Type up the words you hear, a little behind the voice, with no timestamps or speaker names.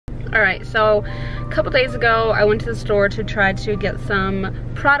Alright, so a couple days ago I went to the store to try to get some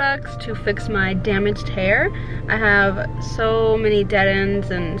products to fix my damaged hair. I have so many dead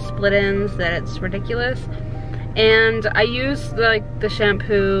ends and split ends that it's ridiculous. And I used the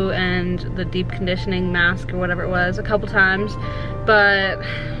shampoo and the deep conditioning mask or whatever it was a couple times, but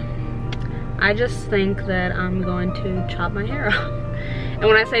I just think that I'm going to chop my hair off. And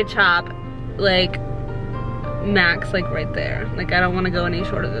when I say chop, like max, like right there. Like I don't want to go any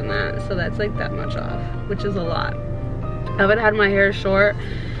shorter than that. So that's like that much off, which is a lot. I haven't had my hair short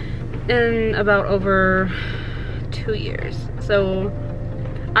in about over 2 years. So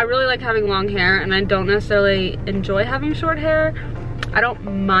I really like having long hair, and I don't necessarily enjoy having short hair. I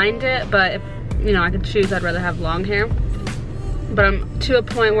don't mind it, but if, you know, I could choose, I'd rather have long hair. But I'm to a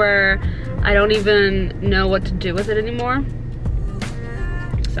point where I don't even know what to do with it anymore.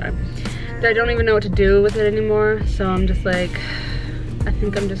 Sorry. I don't even know what to do with it anymore, so I'm just like, I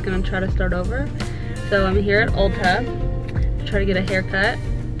think I'm just gonna try to start over. So I'm here at Ulta to try to get a haircut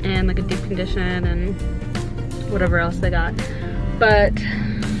and like a deep condition and whatever else they got. But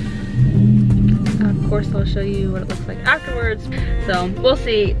of course I'll show you what it looks like afterwards. So we'll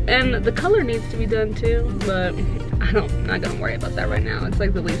see. And the color needs to be done too, but I'm not gonna worry about that right now. It's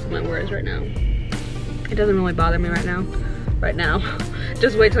like the least of my worries right now. It doesn't really bother me right now.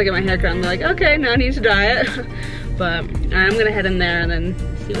 Just wait till I get my hair cut and be like, okay, now I need to dye it. But I'm gonna head in there and then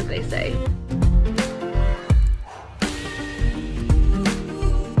see what they say.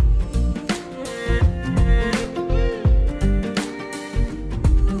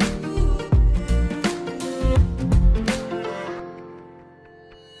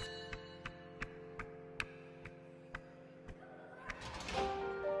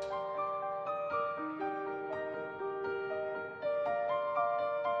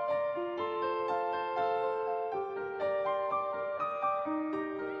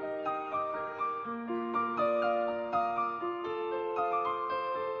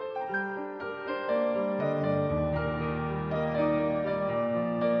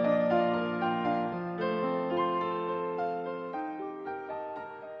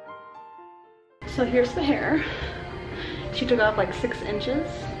 So here's the hair. She took off like 6 inches,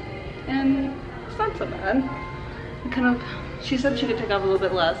 and it's not so bad. She said she could take off a little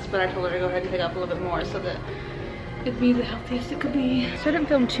bit less, but I told her to go ahead and take off a little bit more so that it'd be the healthiest it could be. So I didn't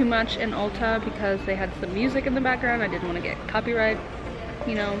film too much in Ulta because they had some music in the background. I didn't want to get copyright,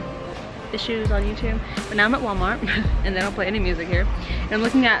 you know, issues on YouTube. But now I'm at Walmart and they don't play any music here. And I'm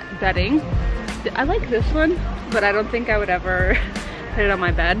looking at bedding. I like this one, but I don't think I would ever put it on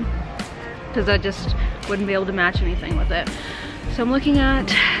my bed, because I just wouldn't be able to match anything with it. So I'm looking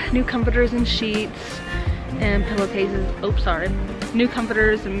at new comforters and sheets and pillowcases. Oops, sorry. New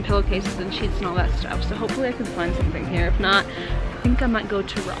comforters and pillowcases and sheets and all that stuff. So hopefully I can find something here. If not, I think I might go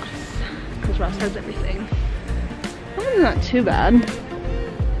to Ross, because Ross has everything. It's not too bad,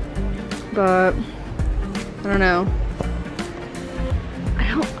 but I don't know.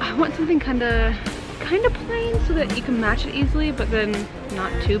 I want something kind of plain so that you can match it easily, but then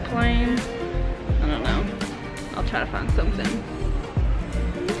not too plain. I don't know. I'll try to find something.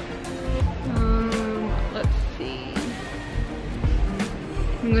 Let's see.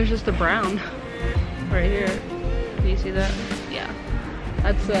 And there's just a brown right here. Do you see that? Yeah.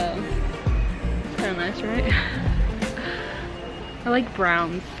 That's kind of nice, right? I like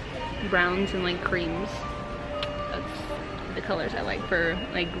browns. Browns and like creams. That's the colors I like for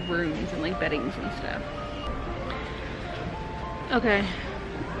like rooms and like beddings and stuff. Okay.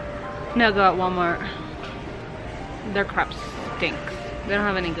 Now go at Walmart. Their crap stinks. They don't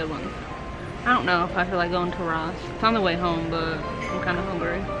have any good ones. I don't know if I feel like going to Ross. It's on the way home, but I'm kind of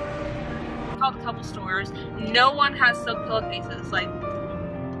hungry. I called a couple stores. No one has silk pillowcases. Like,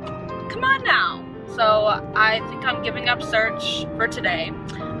 come on now. So I think I'm giving up search for today.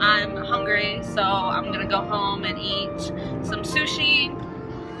 I'm hungry, so I'm gonna go home and eat some sushi.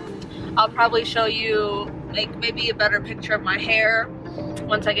 I'll probably show you like maybe a better picture of my hair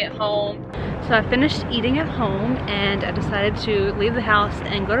once I get home. So I finished eating at home and I decided to leave the house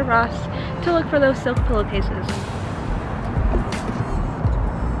and go to Ross to look for those silk pillowcases.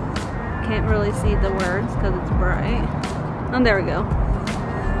 Can't really see the words because it's bright. Oh, there we go.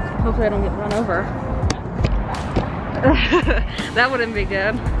 Hopefully I don't get run over. That wouldn't be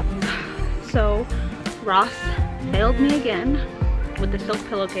good. So Ross failed me again with the silk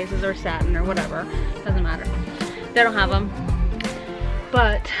pillowcases or satin or whatever. Doesn't matter. They don't have them.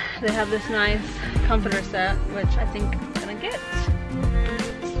 But they have this nice comforter set, which I think I'm gonna get.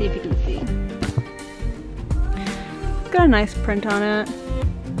 Let's see if you can see. It's got a nice print on it.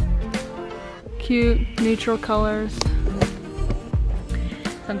 Cute, neutral colors.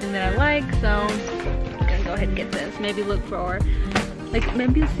 So something that I like, so I'm gonna go ahead and get this. Maybe look for, like,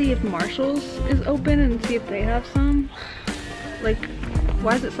 maybe see if Marshall's is open and see if they have some. Like,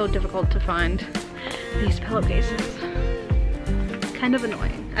 why is it so difficult to find these pillowcases? Kind of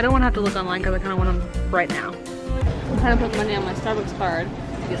annoying. I don't want to have to look online because I kind of want them right now. I'm trying to put money on my Starbucks card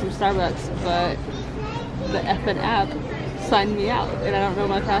to get some Starbucks, but the effing app signed me out and I don't know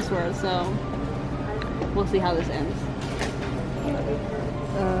my password, so we'll see how this ends.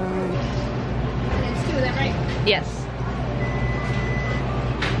 It's two of them, right? Yes.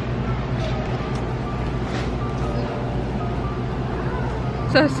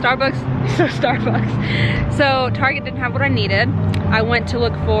 So Target didn't have what I needed. I went to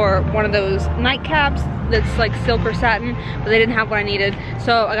look for one of those nightcaps that's like silk or satin, but they didn't have what I needed.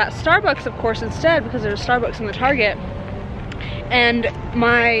 So I got Starbucks, of course, instead, because there's Starbucks in the Target. And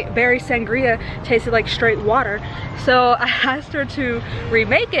my berry sangria tasted like straight water. So I asked her to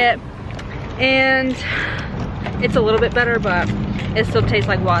remake it, and it's a little bit better, but it still tastes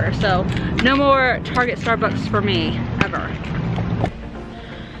like water. So no more Target Starbucks for me, ever.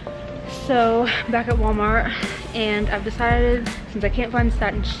 So back at Walmart, and I've decided, since I can't find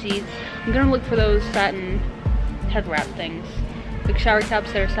satin sheets, I'm gonna look for those satin head wrap things. Like shower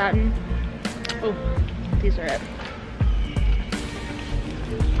caps that are satin. Oh, these are it.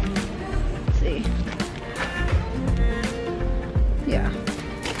 Let's see. Yeah.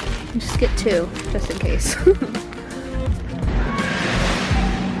 Just get two, just in case.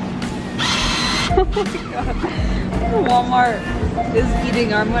 Oh my god. Walmart is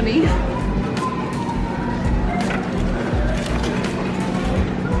eating our money.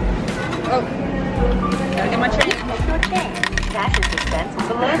 Oh, gotta get my change. Take your change. Cash is dispensed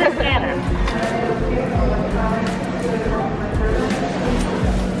below the scanner.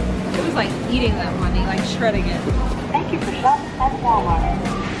 It was like eating that money, like shredding it. Thank you for shopping at Walmart.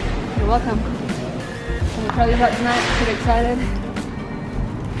 You're welcome. Can we try these out tonight? Pretty excited.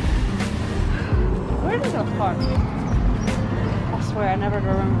 Where did I park? I swear I never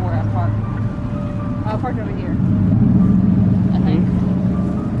remember where I parked. I parked over here, I think.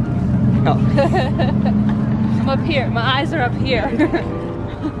 Oh. I'm up here. My eyes are up here.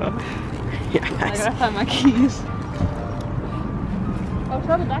 Yes. I gotta find my keys. Oh,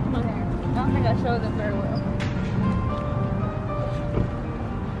 show the back of my hair. I don't think I showed it very well.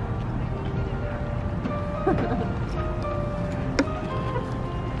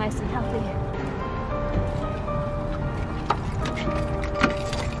 Nice and healthy.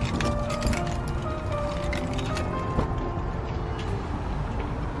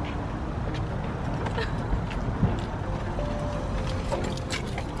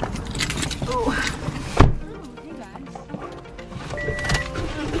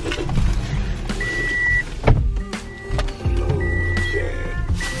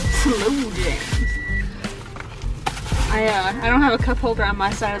 I don't have a cup holder on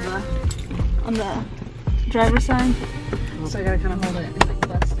my side of on the driver's side, so I gotta kind of hold it. It's like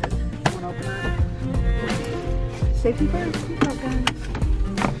busted. I want to open it. Safety first. What's up, guys?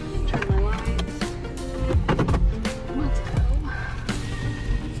 Turn my lights. Let's go.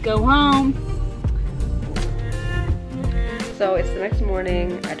 Let's go home. So it's the next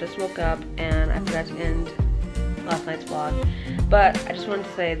morning. I just woke up and I forgot to end last night's vlog, but I just wanted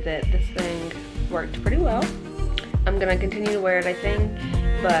to say that this thing worked pretty well. I'm gonna continue to wear it, I think,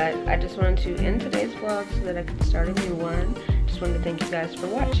 but I just wanted to end today's vlog so that I could start a new one. Just wanted to thank you guys for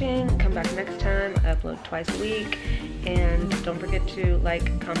watching. Come back next time. I upload twice a week, and don't forget to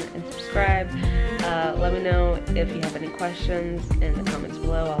like, comment, and subscribe. Let me know if you have any questions in the comments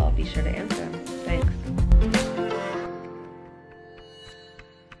below. I'll be sure to answer them. Thanks.